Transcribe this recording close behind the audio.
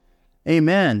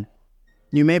Amen.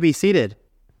 You may be seated.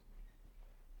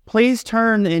 Please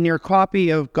turn in your copy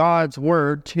of God's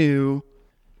Word to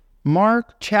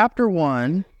Mark chapter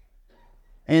 1,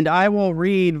 and I will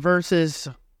read verses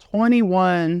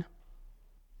 21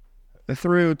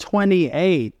 through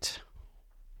 28.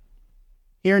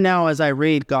 Hear now as I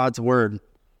read God's Word.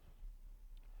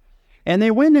 And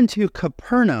they went into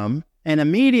Capernaum, and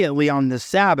immediately on the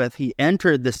Sabbath he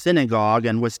entered the synagogue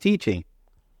and was teaching.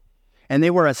 And they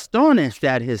were astonished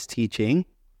at his teaching,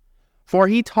 for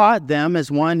he taught them as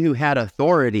one who had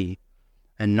authority,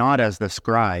 and not as the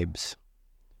scribes.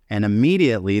 And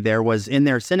immediately there was in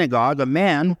their synagogue a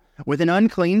man with an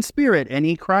unclean spirit, and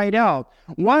he cried out,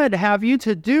 "What have you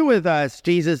to do with us,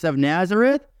 Jesus of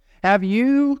Nazareth? Have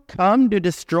you come to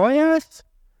destroy us?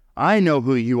 I know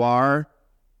who you are,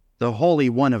 the Holy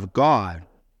One of God."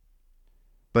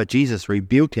 But Jesus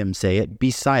rebuked him, saying,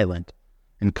 "Be silent,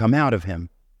 and come out of him."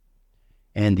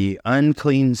 And the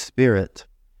unclean spirit,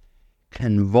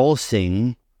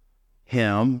 convulsing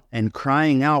him and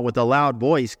crying out with a loud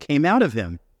voice, came out of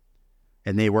him.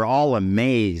 And they were all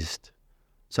amazed,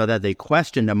 so that they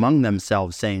questioned among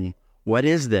themselves, saying, "What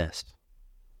is this?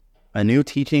 A new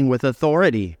teaching with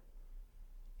authority.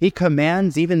 He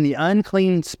commands even the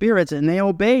unclean spirits, and they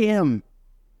obey him."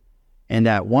 And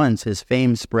at once his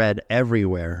fame spread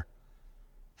everywhere,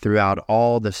 throughout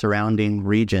all the surrounding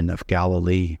region of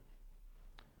Galilee.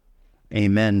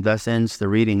 Amen. Thus ends the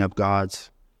reading of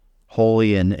God's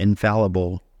holy and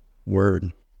infallible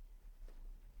word.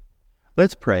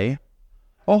 Let's pray.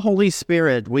 Oh, Holy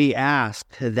Spirit, we ask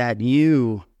that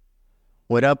you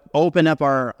would open up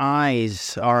our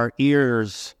eyes, our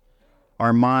ears,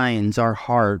 our minds, our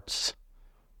hearts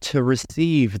to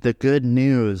receive the good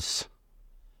news.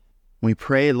 We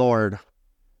pray, Lord,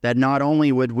 that not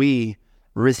only would we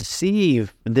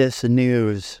receive this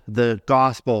news, the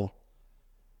gospel,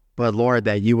 but Lord,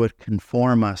 that you would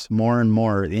conform us more and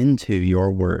more into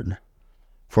your word.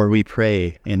 For we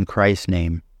pray in Christ's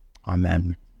name.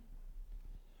 Amen.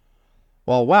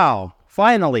 Well, wow,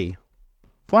 finally,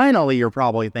 you're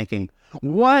probably thinking,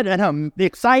 what an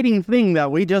exciting thing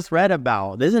that we just read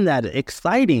about. Isn't that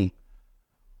exciting?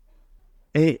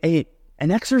 An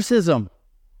exorcism.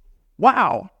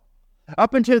 Wow.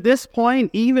 Up until this point,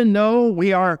 even though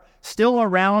we are still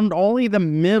around only the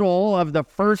middle of the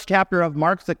first chapter of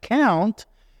Mark's account,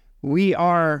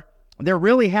 there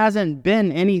really hasn't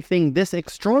been anything this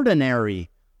extraordinary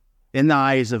in the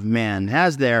eyes of man,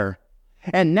 has there?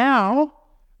 And now,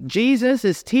 Jesus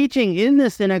is teaching in the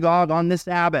synagogue on the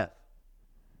Sabbath.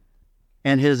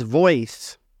 And at his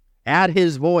voice,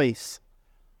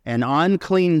 an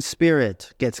unclean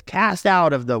spirit gets cast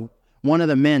out of one of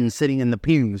the men sitting in the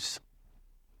pews.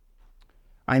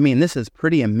 I mean, this is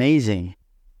pretty amazing,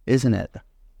 isn't it? It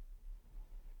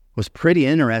was pretty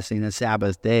interesting the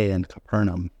Sabbath day in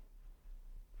Capernaum.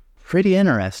 Pretty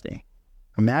interesting.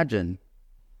 Imagine.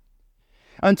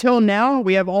 Until now,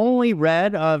 we have only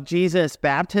read of Jesus'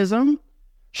 baptism,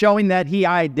 showing that he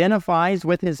identifies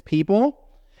with his people.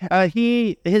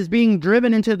 He is being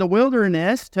driven into the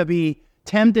wilderness to be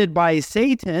tempted by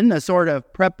Satan, a sort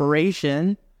of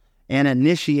preparation and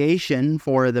initiation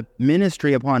for the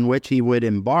ministry upon which he would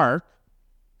embark.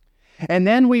 And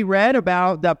then we read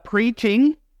about the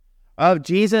preaching of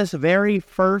Jesus' very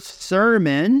first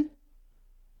sermon,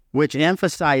 which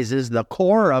emphasizes the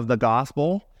core of the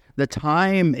gospel. The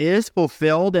time is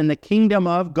fulfilled and the kingdom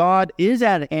of God is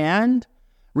at hand.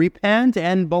 Repent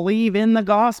and believe in the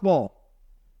gospel.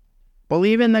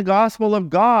 Believe in the gospel of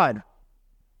God.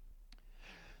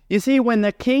 You see, when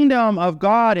the kingdom of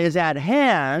God is at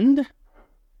hand,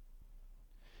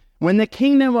 when the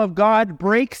kingdom of God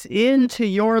breaks into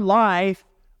your life,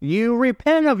 you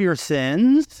repent of your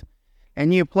sins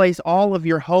and you place all of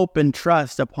your hope and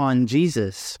trust upon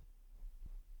Jesus.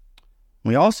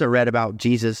 We also read about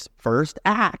Jesus' first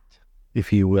act,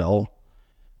 if you will,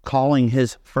 calling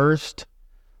his first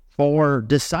 4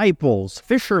 disciples,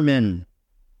 fishermen,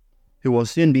 who will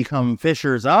soon become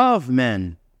fishers of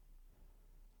men.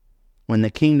 When the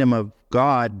kingdom of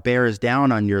God bears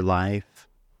down on your life,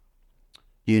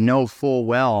 you know full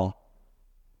well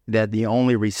that the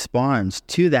only response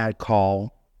to that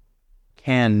call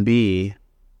can be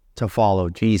to follow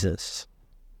Jesus.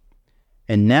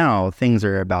 And now things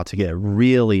are about to get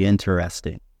really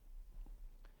interesting.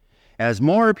 As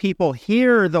more people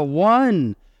hear the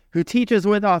one who teaches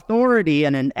with authority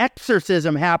and an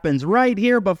exorcism happens right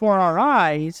here before our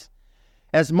eyes,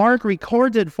 as Mark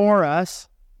recorded for us,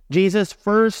 Jesus'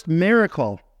 first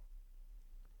miracle.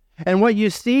 And what you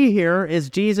see here is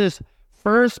Jesus'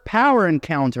 first power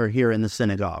encounter here in the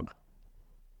synagogue.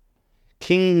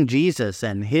 King Jesus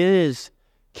and his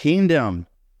kingdom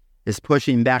is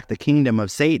pushing back the kingdom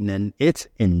of Satan, and it's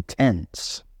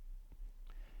intense.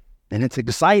 And it's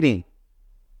exciting.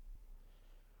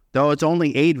 Though it's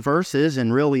only 8 verses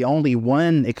and really only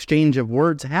one exchange of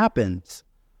words happens,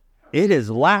 it is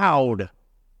loud.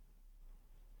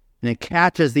 And it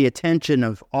catches the attention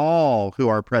of all who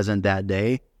are present that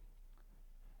day.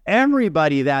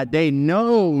 Everybody that day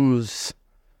knows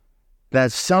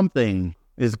that something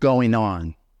is going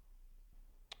on.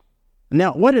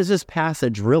 Now, what is this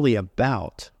passage really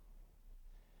about?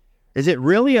 Is it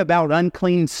really about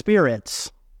unclean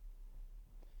spirits?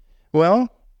 Well,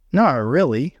 not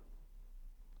really.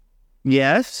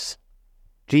 Yes,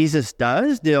 Jesus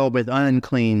does deal with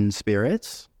unclean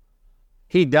spirits.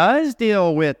 He does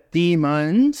deal with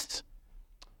demons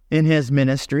in his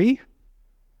ministry.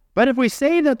 But if we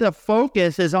say that the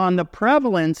focus is on the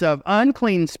prevalence of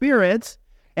unclean spirits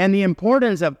and the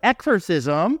importance of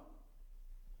exorcism,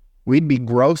 we'd be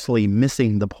grossly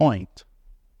missing the point.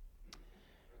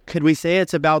 Could we say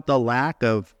it's about the lack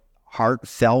of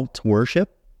heartfelt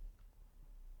worship?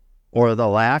 Or the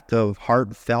lack of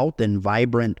heartfelt and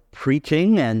vibrant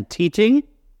preaching and teaching?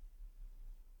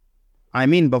 I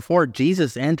mean, before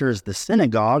Jesus enters the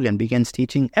synagogue and begins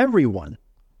teaching everyone,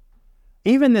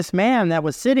 even this man that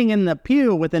was sitting in the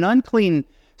pew with an unclean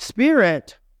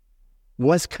spirit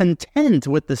was content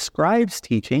with the scribes'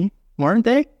 teaching, weren't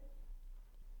they?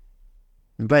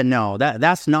 But no,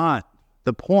 that's not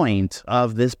the point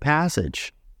of this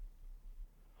passage.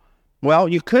 Well,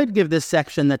 you could give this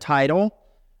section the title,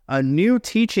 A New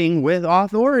Teaching with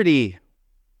Authority,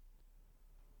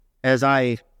 as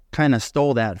I kind of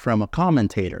stole that from a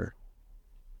commentator.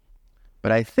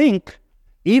 But I think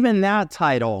even that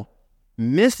title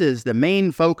misses the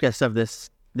main focus of this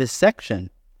section.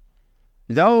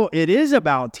 Though it is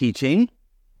about teaching,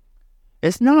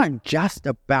 it's not just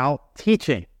about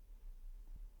teaching.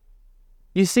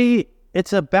 You see,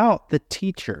 it's about the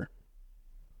teacher.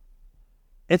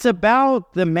 It's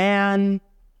about the man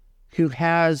who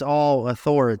has all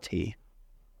authority.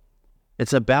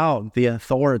 It's about the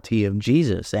authority of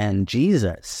Jesus, and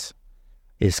Jesus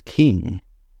is king.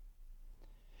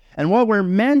 And what we're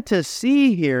meant to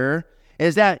see here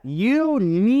is that you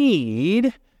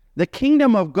need the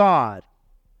kingdom of God.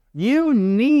 You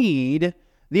need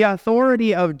the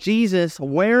authority of Jesus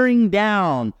weighing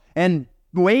down and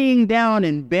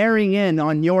bearing in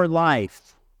on your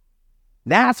life.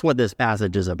 That's what this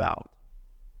passage is about.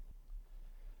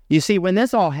 You see, when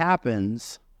this all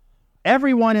happens,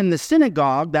 everyone in the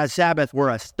synagogue that Sabbath were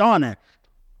astonished.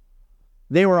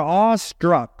 They were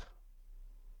awestruck.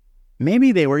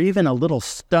 Maybe they were even a little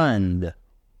stunned.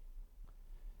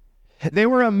 They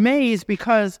were amazed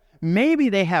because maybe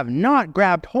they have not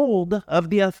grabbed hold of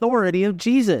the authority of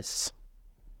Jesus.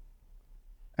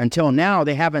 Until now,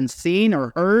 they haven't seen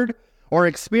or heard or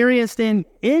experienced in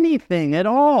anything at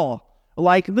all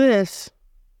like this.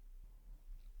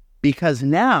 Because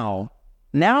now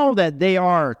that they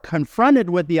are confronted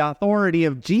with the authority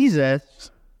of Jesus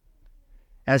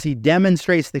as he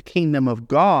demonstrates the kingdom of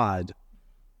God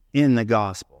in the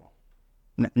gospel,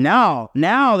 now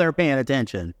they're paying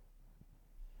attention.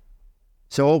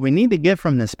 So what we need to get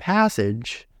from this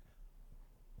passage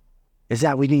is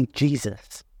that we need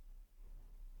Jesus.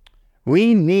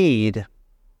 We need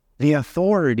the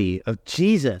authority of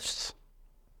Jesus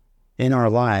in our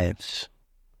lives.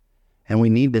 And we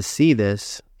need to see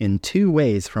this in 2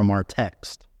 ways from our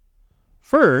text.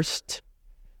 First,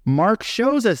 Mark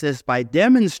shows us this by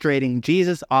demonstrating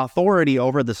Jesus' authority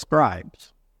over the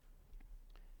scribes.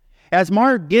 As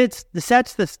Mark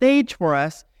sets the stage for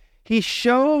us, he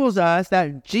shows us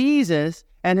that Jesus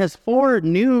and his 4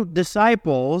 new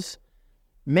disciples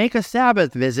make a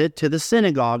Sabbath visit to the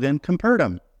synagogue in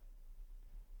Capernaum.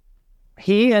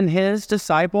 He and his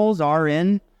disciples are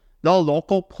in the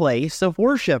local place of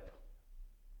worship.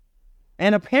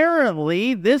 And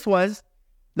apparently, this was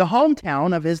the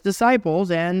hometown of his disciples,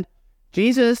 and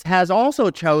Jesus has also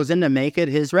chosen to make it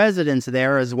his residence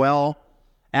there as well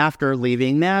after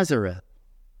leaving Nazareth.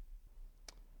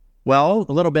 Well,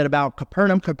 a little bit about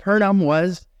Capernaum. Capernaum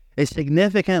was a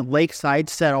significant lakeside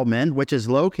settlement which is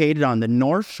located on the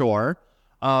north shore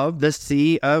of the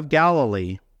Sea of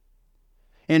Galilee.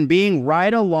 And being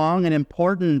right along an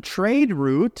important trade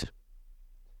route,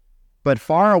 but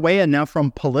far away enough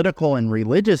from political and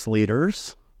religious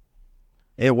leaders,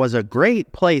 it was a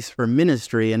great place for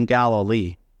ministry in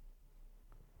Galilee.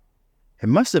 It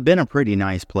must have been a pretty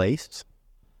nice place,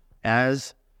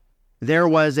 as there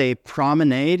was a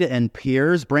promenade and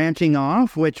piers branching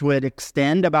off, which would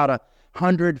extend about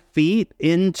 100 feet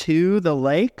into the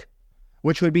lake,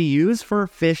 which would be used for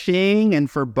fishing and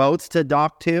for boats to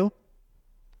dock to.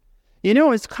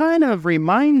 It kind of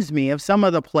reminds me of some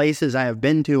of the places I have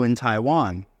been to in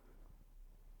Taiwan.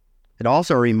 It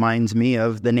also reminds me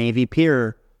of the Navy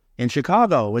Pier in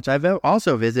Chicago, which I've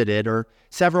also visited, or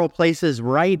several places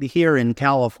right here in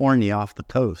California off the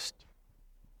coast.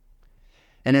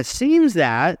 And it seems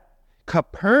that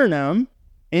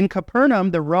in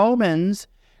Capernaum, the Romans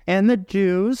and the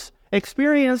Jews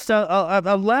experienced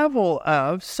a level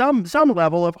of, some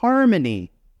level of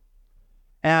harmony,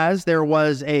 as there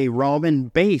was a Roman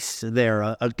base there,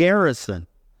 a garrison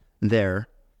there.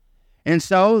 And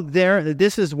so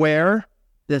this is where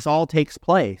this all takes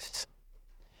place.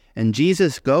 And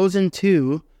Jesus goes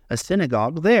into a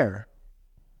synagogue there.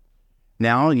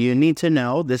 Now, you need to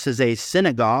know this is a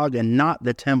synagogue and not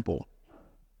the temple.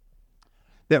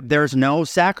 There's no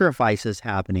sacrifices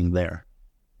happening there.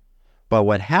 But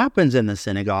what happens in the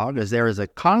synagogue is there is a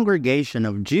congregation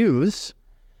of Jews.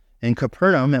 In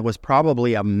Capernaum, it was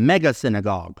probably a mega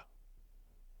synagogue.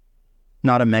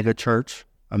 Not a mega church,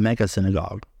 a mega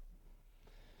synagogue.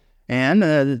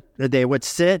 And they would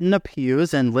sit in the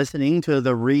pews and listening to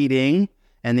the reading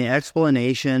and the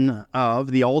explanation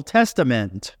of the Old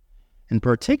Testament, and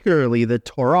particularly the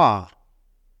Torah,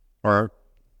 or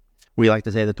we like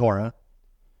to say the Torah.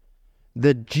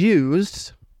 The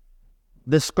Jews,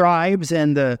 the scribes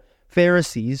and the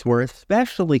Pharisees were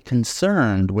especially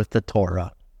concerned with the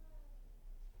Torah.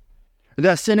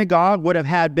 The synagogue would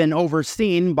have been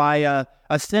overseen by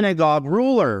a synagogue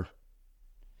ruler,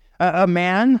 a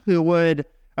man who would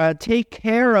take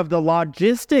care of the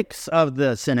logistics of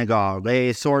the synagogue,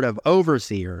 a sort of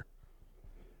overseer.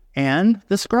 And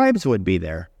the scribes would be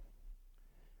there.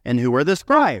 And who were the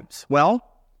scribes? Well,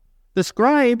 the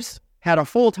scribes had a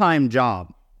full-time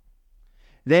job.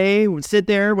 They would sit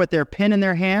there with their pen in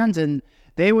their hands, and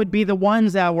they would be the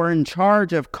ones that were in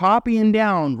charge of copying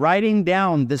down, writing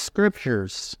down the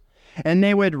scriptures. And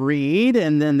they would read,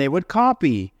 and then they would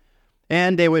copy.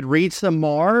 And they would read some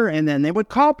more, and then they would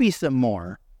copy some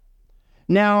more.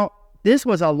 Now, this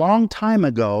was a long time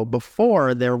ago,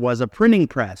 before there was a printing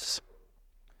press.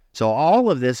 So all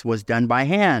of this was done by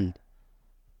hand.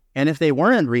 And if they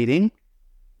weren't reading,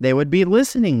 they would be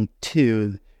listening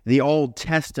to the Old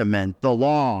Testament, the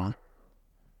law,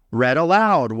 read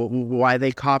aloud, why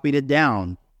they copied it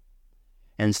down.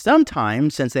 And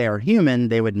sometimes, since they are human,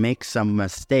 they would make some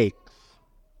mistakes.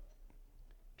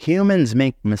 Humans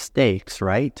make mistakes,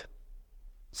 right?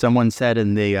 Someone said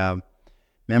in the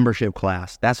membership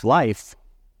class, that's life.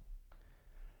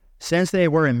 Since they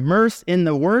were immersed in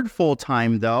the word full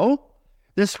time, though,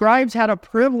 the scribes had a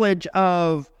privilege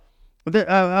of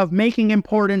making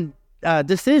important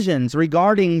decisions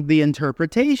regarding the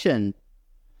interpretation.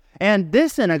 And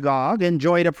this synagogue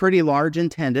enjoyed a pretty large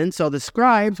attendance, so the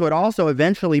scribes would also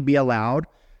eventually be allowed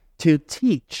to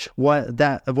teach what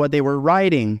they were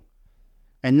writing.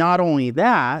 And not only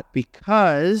that,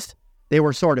 because they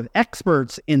were sort of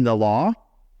experts in the law,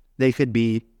 they could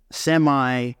be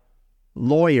semi-lawyers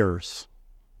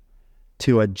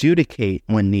to adjudicate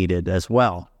when needed as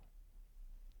well.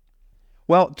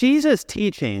 Well, Jesus'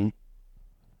 teaching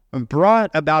brought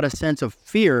about a sense of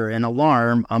fear and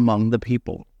alarm among the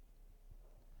people.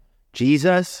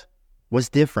 Jesus was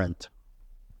different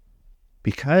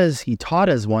because he taught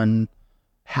as one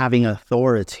having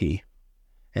authority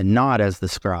and not as the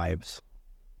scribes.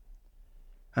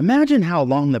 Imagine how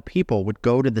long the people would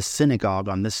go to the synagogue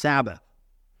on the Sabbath.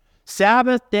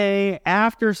 Sabbath day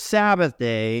after Sabbath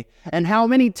day, and how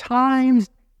many times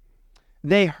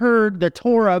they heard the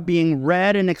Torah being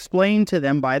read and explained to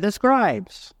them by the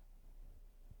scribes.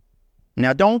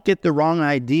 Now, don't get the wrong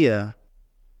idea.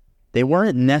 They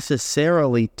weren't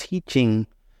necessarily teaching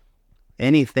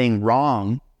anything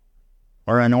wrong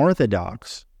or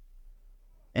unorthodox.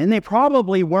 And they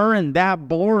probably weren't that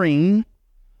boring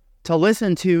to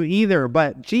listen to either.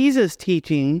 But Jesus'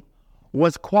 teaching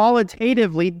was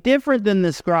qualitatively different than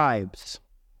the scribes.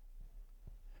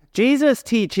 Jesus'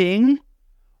 teaching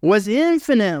was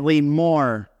infinitely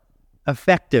more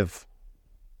effective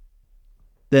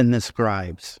than the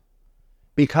scribes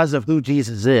because of who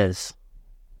Jesus is.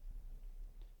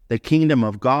 The kingdom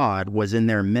of God was in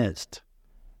their midst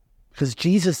because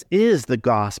Jesus is the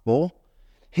gospel.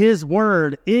 His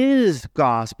word is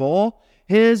gospel.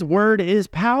 His word is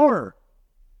power.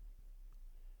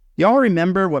 Y'all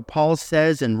remember what Paul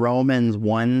says in Romans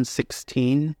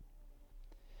 1:16?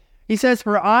 He says,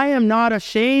 "For I am not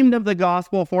ashamed of the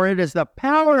gospel, for it is the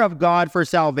power of God for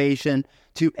salvation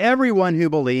to everyone who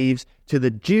believes, to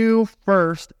the Jew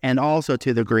first and also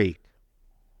to the Greek."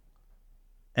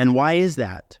 And why is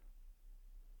that?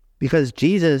 Because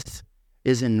Jesus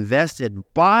is invested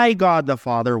by God the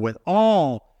Father with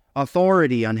all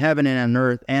authority on heaven and on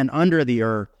earth and under the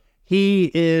earth.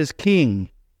 He is king.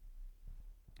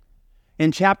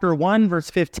 In chapter 1, verse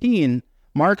 15,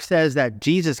 Mark says that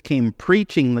Jesus came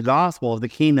preaching the gospel of the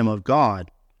kingdom of God.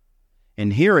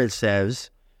 And here it says,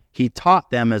 he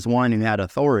taught them as one who had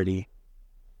authority.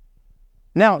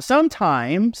 Now,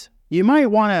 sometimes you might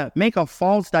want to make a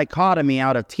false dichotomy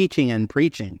out of teaching and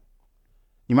preaching.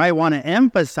 You might want to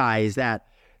emphasize that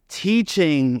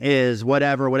teaching is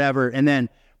whatever, and then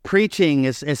preaching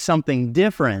is something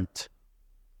different,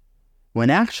 when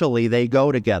actually they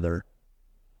go together.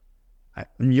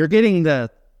 You're getting the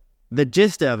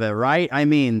gist of it, right? I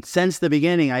mean, since the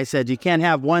beginning, I said you can't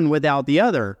have one without the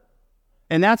other.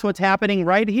 And that's what's happening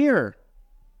right here.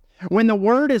 When the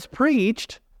word is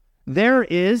preached, there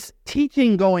is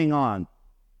teaching going on.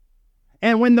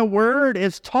 And when the word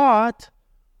is taught,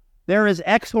 there is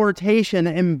exhortation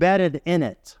embedded in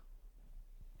it.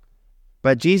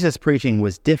 But Jesus' preaching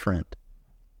was different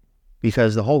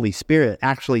because the Holy Spirit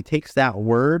actually takes that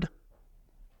word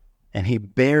and he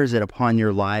bears it upon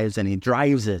your lives and he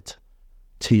drives it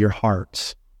to your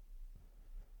hearts.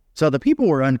 So the people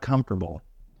were uncomfortable.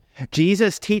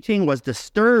 Jesus' teaching was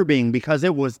disturbing because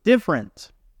it was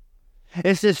different.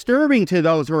 It's disturbing to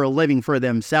those who are living for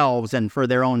themselves and for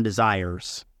their own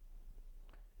desires.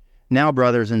 Now,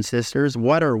 brothers and sisters,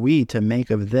 what are we to make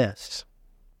of this?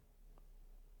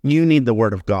 You need the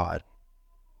Word of God.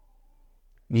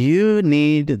 You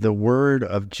need the Word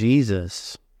of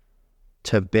Jesus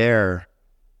to bear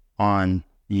on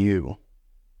you.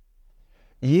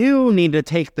 You need to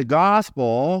take the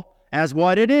gospel as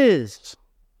what it is.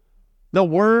 The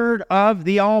Word of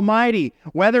the Almighty.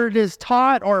 Whether it is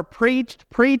taught or preached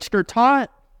or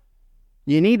taught,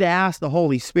 you need to ask the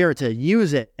Holy Spirit to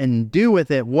use it and do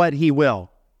with it what He will.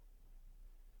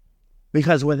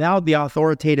 Because without the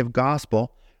authoritative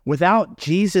gospel, without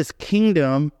Jesus'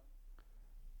 kingdom,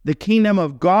 the kingdom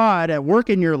of God at work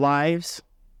in your lives,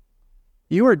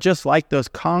 you are just like those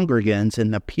congregants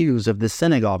in the pews of the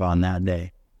synagogue on that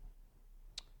day.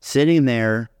 Sitting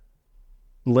there,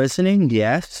 listening,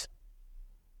 yes,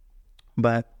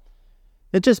 but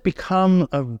it just become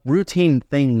a routine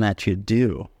thing that you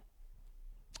do.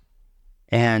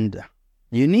 And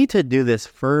you need to do this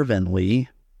fervently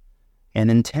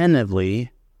and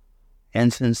attentively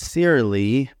and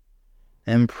sincerely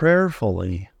and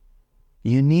prayerfully.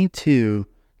 You need to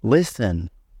listen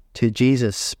to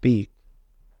Jesus speak.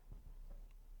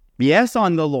 Yes,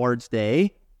 on the Lord's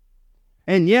Day.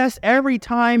 And yes, every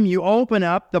time you open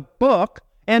up the book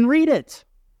and read it.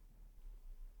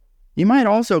 You might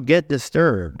also get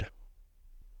disturbed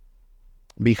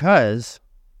because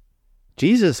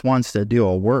Jesus wants to do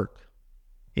a work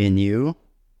in you,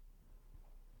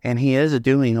 and He is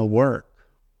doing a work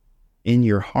in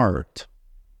your heart.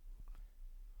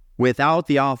 Without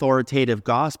the authoritative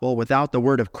gospel, without the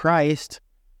word of Christ,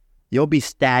 you'll be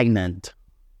stagnant.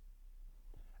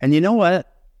 And you know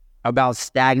what about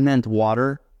stagnant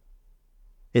water?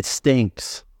 It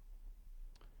stinks.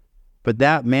 But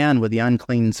that man with the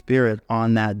unclean spirit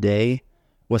on that day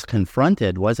was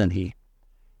confronted, wasn't he?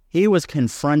 He was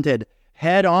confronted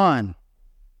head on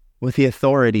with the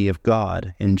authority of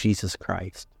God in Jesus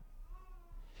Christ.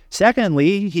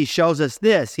 Secondly, he shows us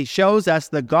this. He shows us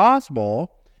the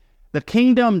gospel, the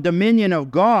kingdom dominion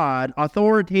of God,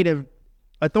 authority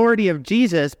of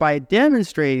Jesus by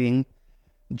demonstrating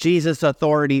Jesus'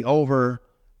 authority over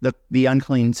the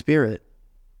unclean spirit.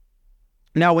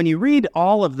 Now, when you read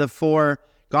all of the 4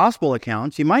 gospel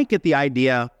accounts, you might get the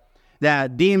idea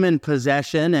that demon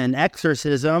possession and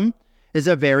exorcism is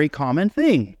a very common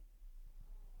thing.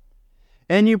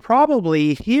 And you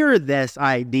probably hear this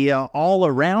idea all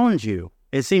around you.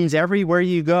 It seems everywhere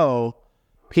you go,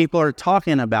 people are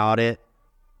talking about it.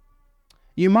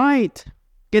 You might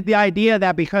get the idea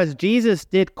that because Jesus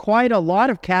did quite a lot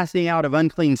of casting out of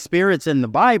unclean spirits in the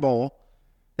Bible,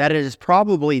 that it is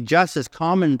probably just as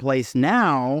commonplace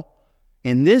now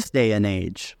in this day and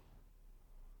age.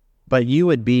 But you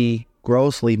would be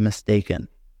grossly mistaken.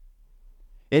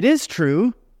 It is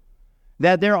true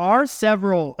that there are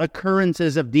several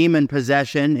occurrences of demon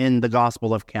possession in the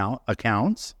gospel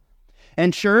accounts.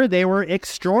 And sure, they were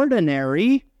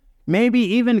extraordinary, maybe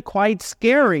even quite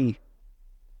scary.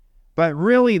 But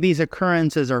really, these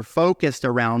occurrences are focused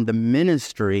around the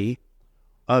ministry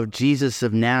of Jesus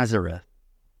of Nazareth.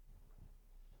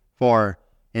 For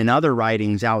in other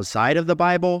writings outside of the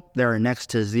Bible, there are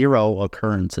next to 0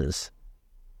 occurrences.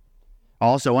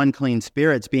 Also, unclean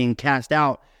spirits being cast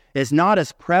out is not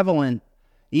as prevalent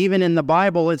even in the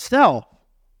Bible itself,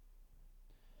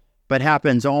 but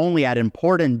happens only at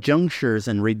important junctures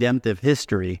in redemptive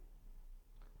history.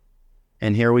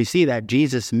 And here we see that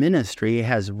Jesus' ministry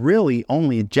has really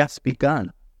only just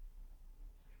begun.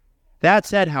 That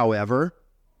said, however,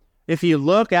 if you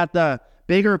look at the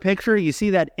bigger picture, you see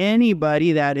that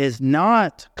anybody that is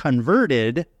not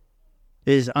converted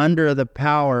is under the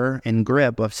power and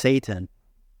grip of Satan.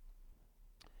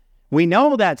 We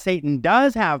know that Satan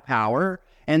does have power,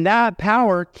 and that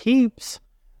power keeps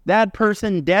that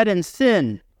person dead in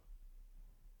sin.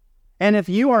 And if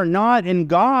you are not in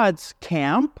God's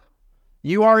camp,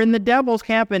 you are in the devil's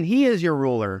camp, and he is your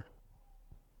ruler.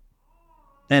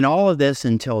 And all of this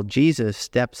until Jesus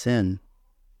steps in.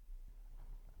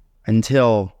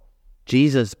 Until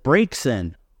Jesus breaks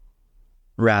in,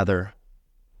 rather.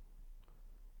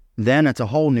 Then it's a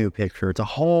whole new picture. It's a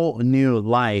whole new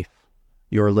life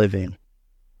you're living.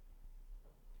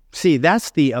 See,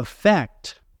 that's the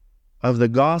effect of the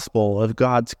gospel of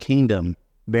God's kingdom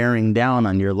bearing down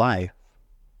on your life.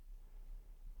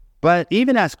 But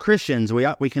even as Christians,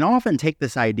 we can often take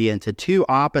this idea into two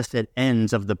opposite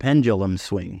ends of the pendulum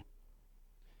swing.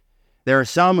 There are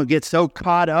some who get so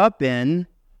caught up in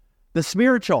the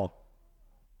spiritual.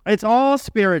 It's all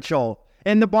spiritual,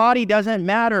 and the body doesn't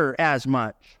matter as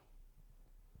much.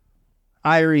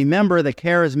 I remember the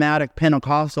charismatic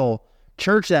Pentecostal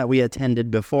church that we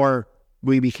attended before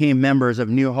we became members of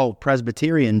New Hope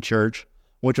Presbyterian Church,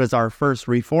 which was our first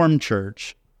Reformed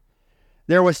church.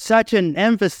 There was such an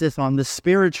emphasis on the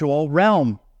spiritual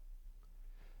realm.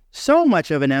 So much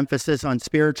of an emphasis on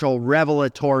spiritual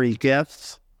revelatory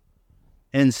gifts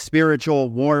and spiritual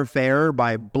warfare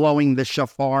by blowing the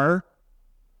shofar,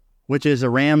 which is a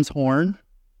ram's horn,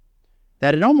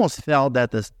 that it almost felt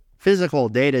that the physical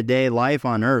day-to-day life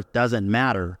on earth doesn't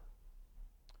matter.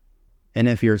 And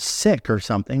if you're sick or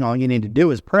something, all you need to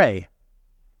do is pray.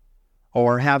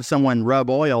 Or have someone rub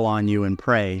oil on you and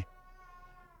pray,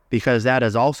 because that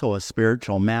is also a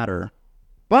spiritual matter.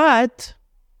 But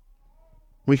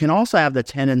we can also have the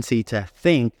tendency to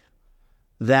think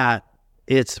that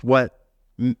it's what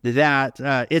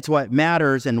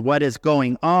matters, and what is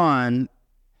going on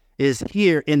is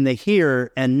here in the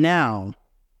here and now.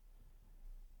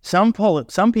 Some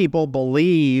people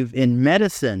believe in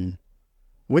medicine,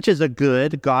 which is a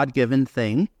good God-given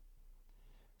thing,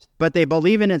 but they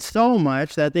believe in it so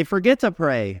much that they forget to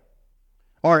pray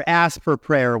or ask for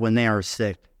prayer when they are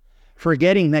sick,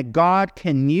 forgetting that God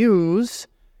can use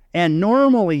and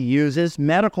normally uses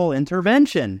medical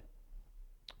intervention.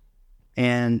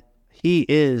 And he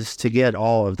is to get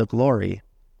all of the glory.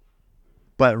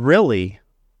 But really,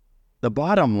 the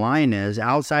bottom line is,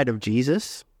 outside of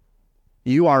Jesus,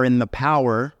 you are in the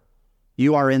power,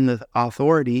 you are in the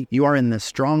authority, you are in the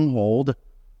stronghold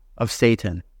of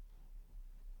Satan.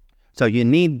 So you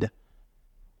need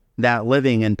that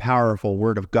living and powerful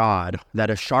Word of God that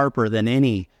is sharper than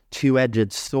any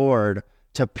two-edged sword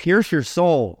to pierce your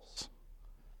souls,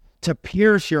 to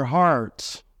pierce your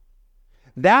hearts.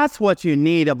 That's what you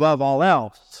need above all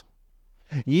else.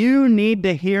 You need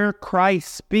to hear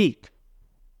Christ speak.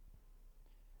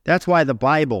 That's why the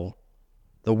Bible,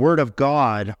 the Word of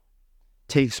God,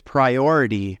 takes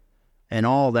priority in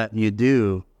all that you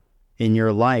do in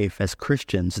your life as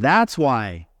Christians. That's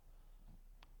why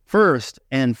that's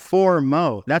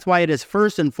why it is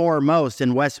first and foremost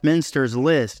in Westminster's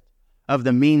list of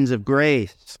the means of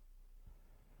grace.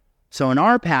 So in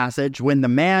our passage, when the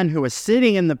man who was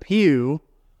sitting in the pew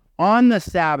on the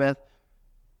Sabbath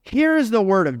hears the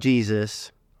word of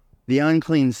Jesus, the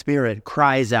unclean spirit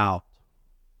cries out.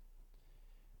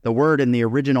 The word in the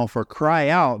original for cry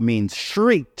out means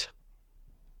shrieked.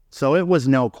 So it was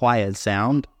no quiet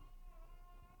sound.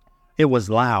 It was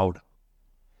loud.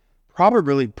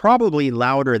 Probably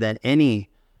louder than any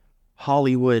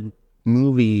Hollywood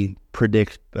movie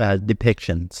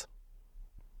depictions.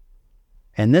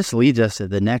 And this leads us to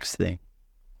the next thing.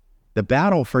 The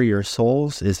battle for your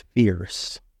souls is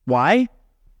fierce. Why?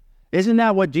 Isn't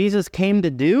that what Jesus came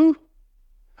to do?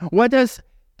 What does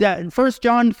that 1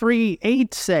 John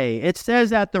 3:8 say? It says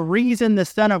that the reason the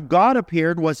Son of God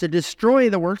appeared was to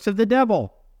destroy the works of the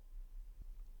devil.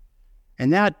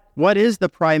 And what is the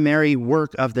primary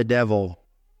work of the devil?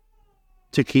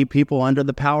 To keep people under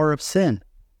the power of sin.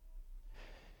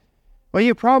 Well,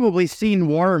 you've probably seen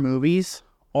war movies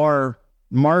or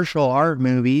martial art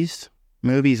movies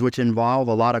which involve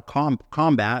a lot of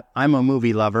combat. I'm a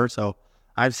movie lover, so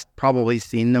I've probably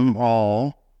seen them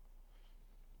all.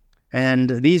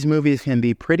 And these movies can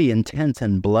be pretty intense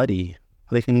and bloody.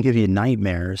 They can give you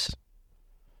nightmares.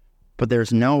 But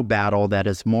there's no battle that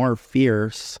is more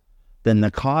fierce than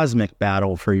the cosmic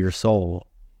battle for your soul.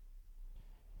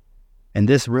 And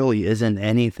this really isn't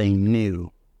anything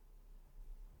new.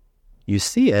 You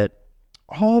see it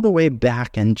all the way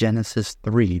back in Genesis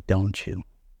 3, don't you?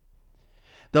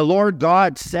 The Lord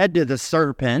God said to the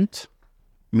serpent,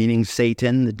 meaning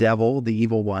Satan, the devil, the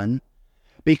evil one,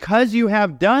 because you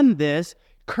have done this,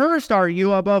 cursed are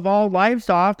you above all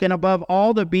livestock and above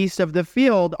all the beasts of the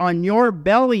field. On your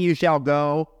belly you shall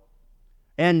go,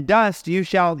 and dust you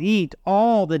shall eat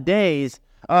all the days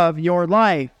of your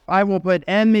life. I will put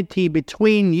enmity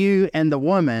between you and the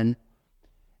woman,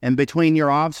 and between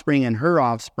your offspring and her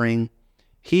offspring.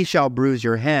 He shall bruise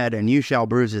your head, and you shall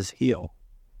bruise his heel.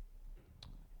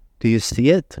 Do you see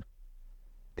it?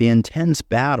 The intense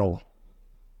battle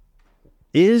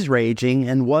is raging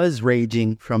and was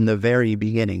raging from the very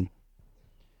beginning.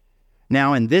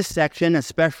 Now, in this section,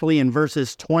 especially in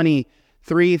verses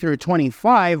 23 through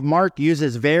 25, Mark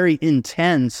uses very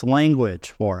intense language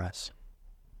for us,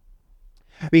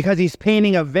 because he's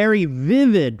painting a very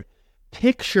vivid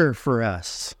picture for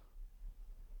us.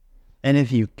 And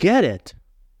if you get it,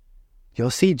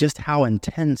 you'll see just how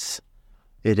intense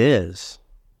it is.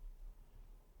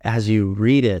 As you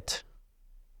read it,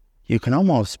 you can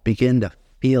almost begin to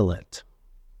feel it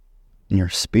in your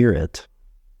spirit.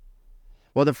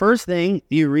 Well, the first thing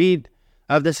you read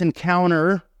of this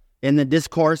encounter in the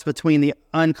discourse between the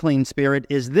unclean spirit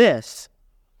is this: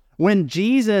 when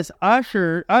Jesus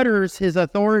utters his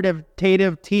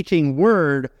authoritative teaching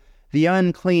word, the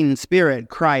unclean spirit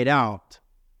cried out.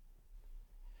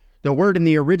 The word in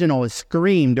the original is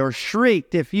screamed or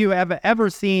shrieked. If you have ever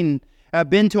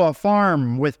been to a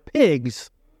farm with pigs,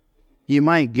 you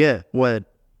might get what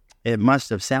it must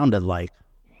have sounded like.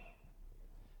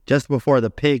 Just before the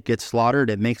pig gets slaughtered,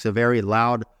 it makes a very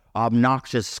loud,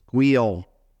 obnoxious squeal.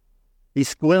 He's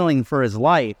squealing for his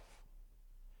life.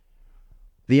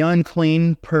 The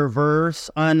unclean, perverse,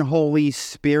 unholy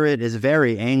spirit is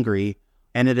very angry,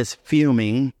 and it is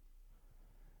fuming.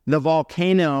 The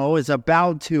volcano is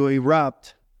about to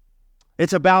erupt.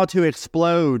 It's about to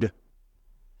explode.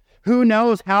 Who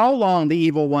knows how long the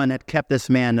evil one had kept this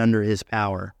man under his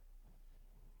power?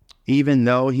 Even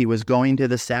though he was going to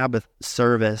the Sabbath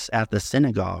service at the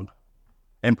synagogue,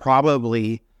 and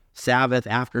probably Sabbath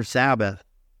after Sabbath.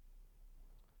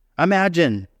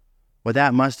 Imagine what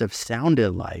that must have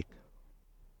sounded like.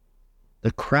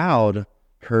 The crowd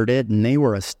heard it and they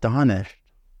were astonished.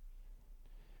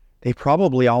 They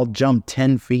probably all jumped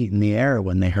 10 feet in the air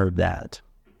when they heard that.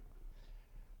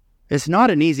 It's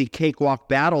not an easy cakewalk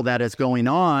battle that is going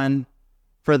on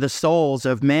for the souls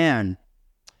of man.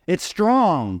 It's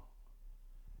strong,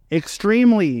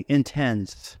 extremely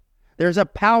intense. There's a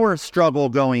power struggle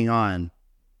going on.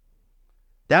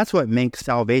 That's what makes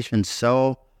salvation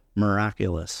so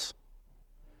miraculous.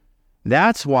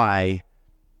 That's why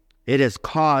it is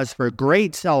cause for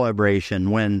great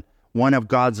celebration when one of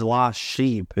God's lost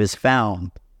sheep is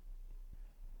found.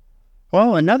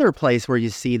 Well, another place where you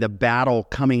see the battle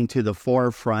coming to the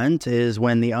forefront is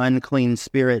when the unclean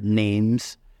spirit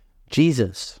names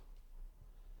Jesus.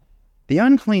 The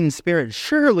unclean spirit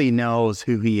surely knows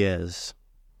who he is.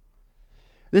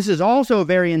 This is also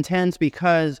very intense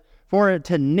because for it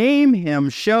to name him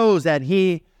shows that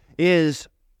he is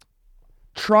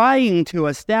trying to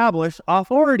establish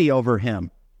authority over him.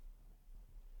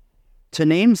 To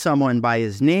name someone by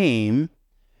his name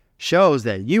shows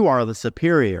that you are the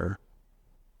superior.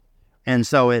 And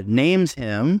so it names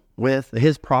him with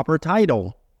his proper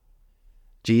title.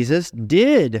 Jesus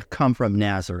did come from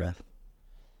Nazareth,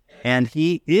 and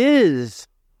he is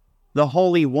the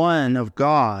Holy One of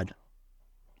God.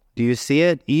 Do you see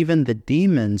it? Even the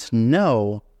demons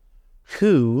know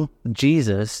who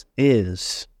Jesus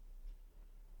is,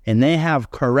 and they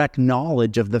have correct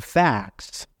knowledge of the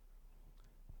facts.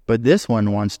 But this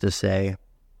one wants to say,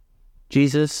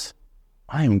 Jesus,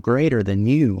 I am greater than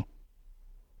you.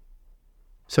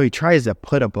 So he tries to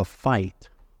put up a fight,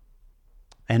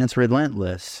 and it's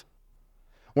relentless.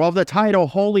 While the title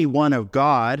Holy One of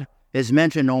God is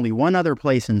mentioned only one other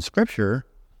place in Scripture,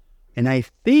 and I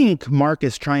think Mark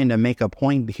is trying to make a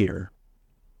point here.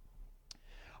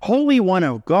 Holy One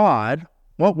of God,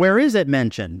 well, where is it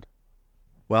mentioned?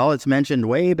 Well, it's mentioned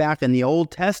way back in the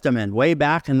Old Testament, way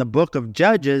back in the book of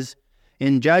Judges,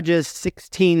 in Judges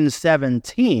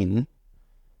 16:17,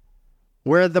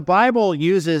 where the Bible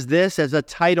uses this as a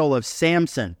title of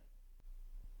Samson.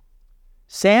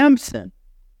 Samson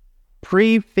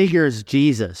prefigures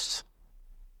Jesus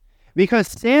because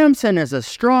Samson is a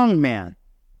strong man.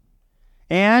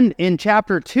 And in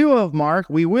chapter 2 of Mark,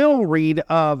 we will read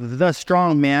of the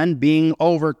strong man being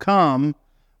overcome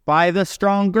by the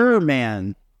stronger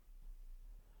man.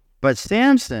 But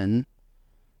Samson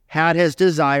had his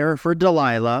desire for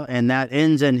Delilah, and that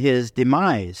ends in his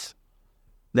demise.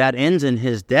 That ends in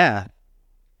his death.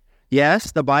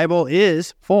 Yes, the Bible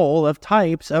is full of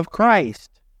types of Christ,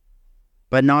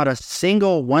 but not a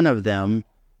single one of them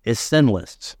is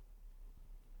sinless.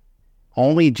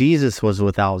 Only Jesus was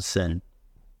without sin.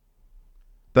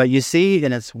 But you see,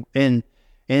 in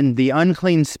the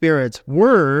unclean spirit's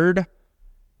word,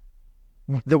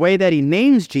 the way that he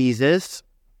names Jesus,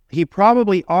 he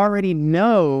probably already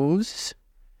knows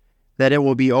that it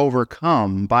will be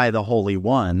overcome by the Holy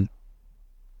One,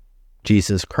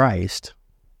 Jesus Christ.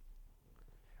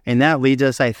 And that leads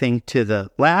us, I think, to the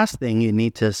last thing you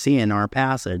need to see in our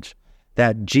passage,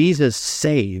 that Jesus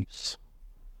saves.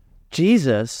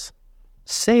 Jesus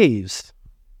saves.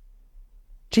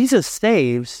 Jesus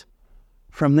saves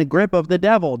from the grip of the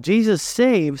devil. Jesus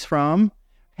saves from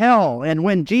hell. And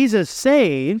when Jesus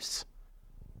saves,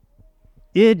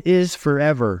 it is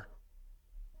forever.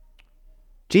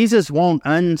 Jesus won't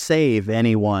unsave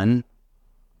anyone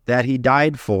that he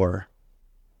died for.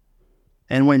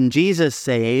 And when Jesus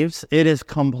saves, it is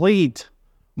complete,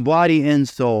 body and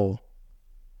soul.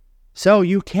 So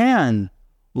you can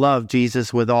love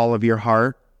Jesus with all of your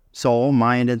heart, soul,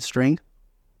 mind, and strength.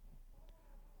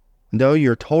 Though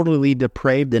you're totally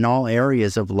depraved in all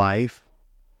areas of life,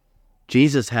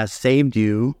 Jesus has saved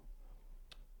you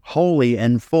wholly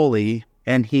and fully,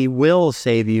 and he will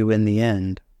save you in the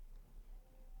end.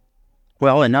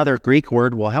 Well, another Greek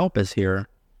word will help us here.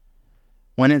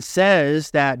 When it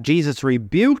says that Jesus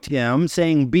rebuked him,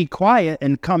 saying, "Be quiet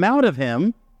and come out of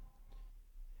him,"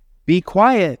 be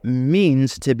quiet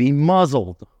means to be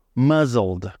muzzled.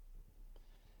 Muzzled.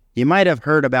 You might have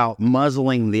heard about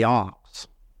muzzling the ox.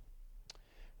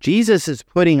 Jesus is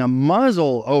putting a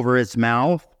muzzle over its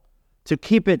mouth to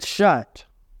keep it shut.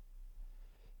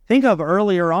 Think of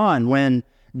earlier on when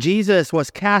Jesus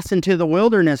was cast into the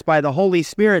wilderness by the Holy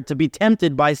Spirit to be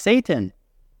tempted by Satan.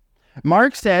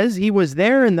 Mark says he was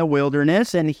there in the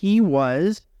wilderness and he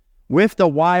was with the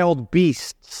wild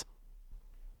beasts.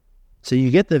 So you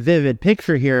get the vivid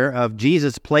picture here of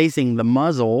Jesus placing the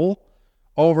muzzle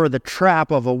over the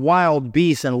trap of a wild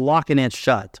beast and locking it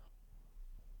shut.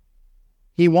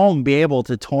 He won't be able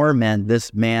to torment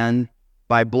this man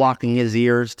by blocking his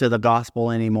ears to the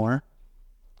gospel anymore.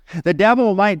 The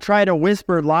devil might try to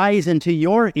whisper lies into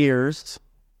your ears,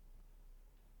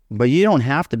 but you don't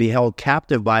have to be held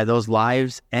captive by those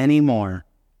lies anymore.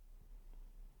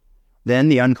 Then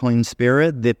the unclean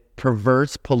spirit, the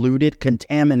perverse, polluted,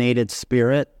 contaminated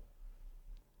spirit,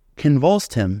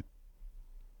 convulsed him.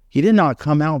 He did not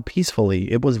come out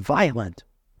peacefully. It was violent.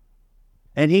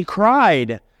 And he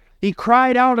cried. He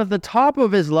cried out at the top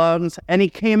of his lungs, and he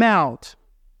came out.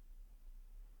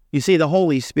 You see, the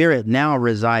Holy Spirit now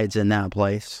resides in that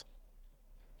place.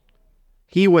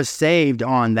 He was saved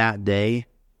on that day.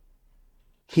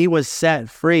 He was set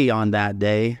free on that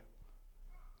day.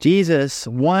 Jesus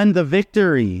won the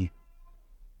victory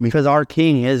because our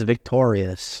King is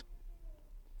victorious.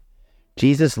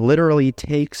 Jesus literally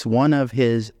takes one of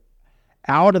his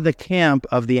out of the camp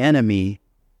of the enemy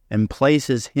and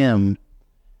places him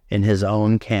in his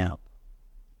own camp.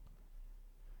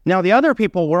 Now the other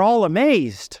people were all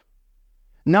amazed.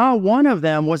 Not one of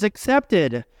them was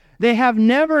accepted. They have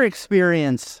never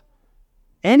experienced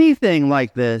anything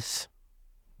like this.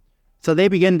 So they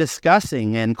begin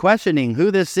discussing and questioning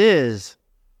who this is.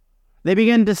 They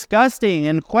begin discussing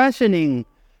and questioning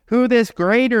who this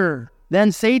greater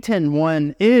than Satan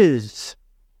one is.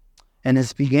 And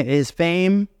his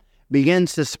fame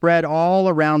begins to spread all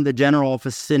around the general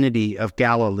vicinity of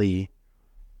Galilee.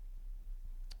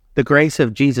 The grace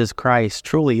of Jesus Christ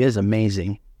truly is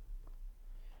amazing.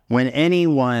 When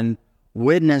anyone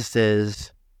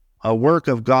witnesses a work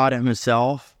of God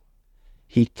himself,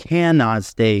 he cannot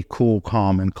stay cool,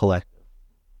 calm, and collected.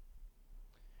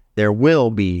 There will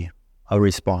be a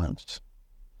response.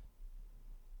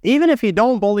 Even if you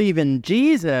don't believe in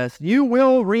Jesus, you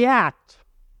will react.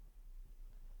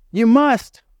 You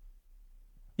must.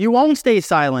 You won't stay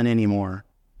silent anymore.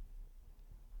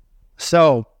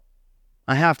 So,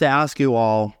 I have to ask you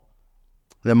all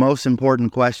the most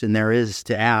important question there is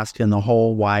to ask in the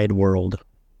whole wide world.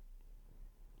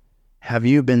 Have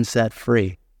you been set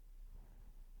free?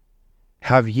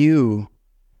 Have you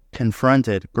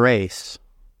confronted grace?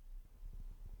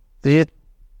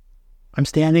 I'm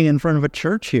standing in front of a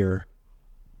church here.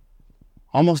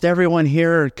 Almost everyone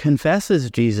here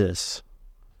confesses Jesus.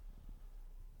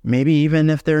 Maybe even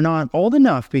if they're not old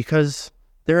enough, because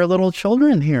there are little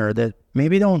children here that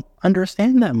maybe don't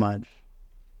understand that much.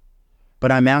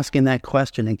 But I'm asking that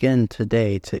question again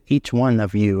today to each one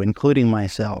of you, including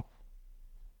myself.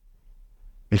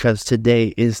 Because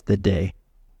today is the day.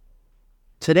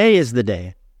 Today is the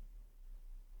day.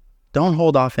 Don't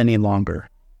hold off any longer.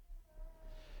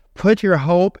 Put your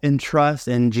hope and trust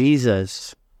in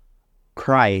Jesus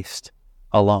Christ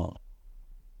alone.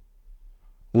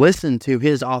 Listen to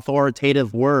his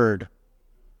authoritative word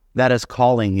that is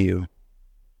calling you.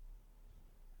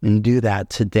 And do that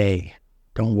today.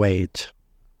 Don't wait.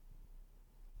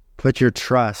 Put your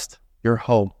trust, your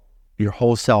hope, your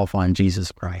whole self on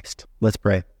Jesus Christ. Let's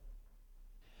pray.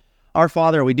 Our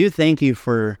Father, we do thank you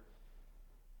for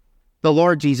the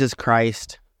Lord Jesus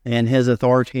Christ and his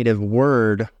authoritative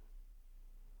word,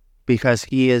 because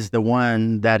he is the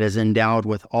one that is endowed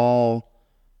with all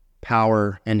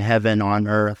power in heaven, on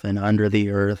earth, and under the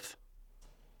earth.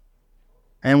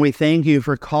 And we thank you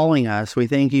for calling us. We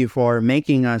thank you for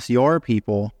making us your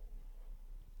people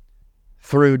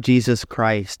through Jesus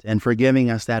Christ and for giving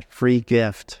us that free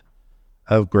gift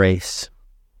of grace.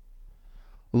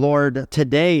 Lord,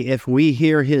 today, if we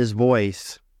hear his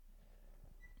voice,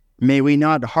 may we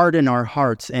not harden our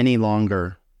hearts any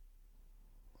longer,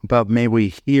 but may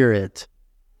we hear it,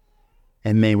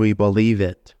 and may we believe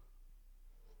it,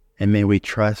 and may we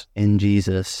trust in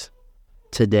Jesus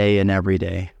today and every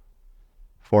day.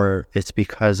 For it's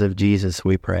because of Jesus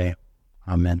we pray.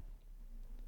 Amen.